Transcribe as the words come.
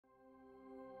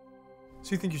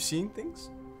So you think you're seeing things?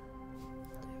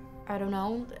 I don't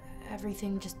know.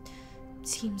 Everything just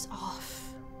seems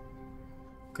off.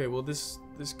 Okay, well this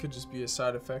could just be a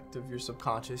side effect of your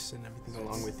subconscious and everything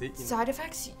along with it. Side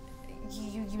effects?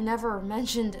 You never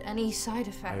mentioned any side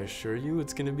effects. I assure you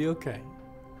it's gonna be okay.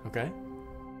 Okay?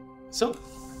 So,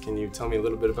 can you tell me a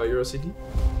little bit about your OCD?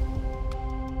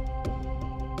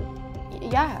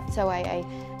 Yeah, so I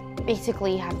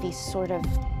basically have these sort of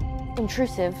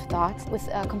intrusive thoughts with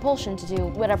a compulsion to do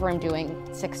whatever I'm doing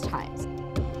 6 times.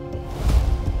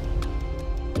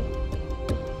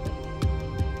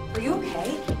 Are you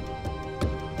okay?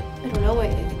 I don't know, I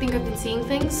think I've been seeing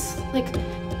things. Like,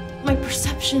 my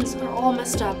perceptions are all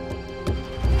messed up.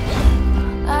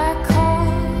 I call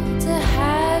to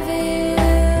have you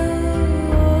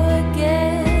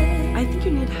again. I think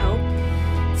you need help.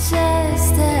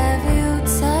 Just to have you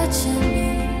touching me.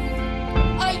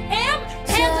 I am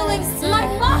handling my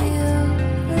mind!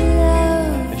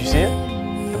 Did you see it?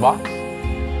 The box?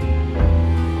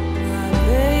 My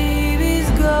baby's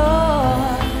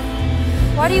gone.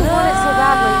 Why do you want it so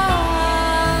badly?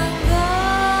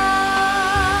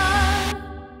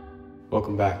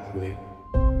 Welcome back, Lee.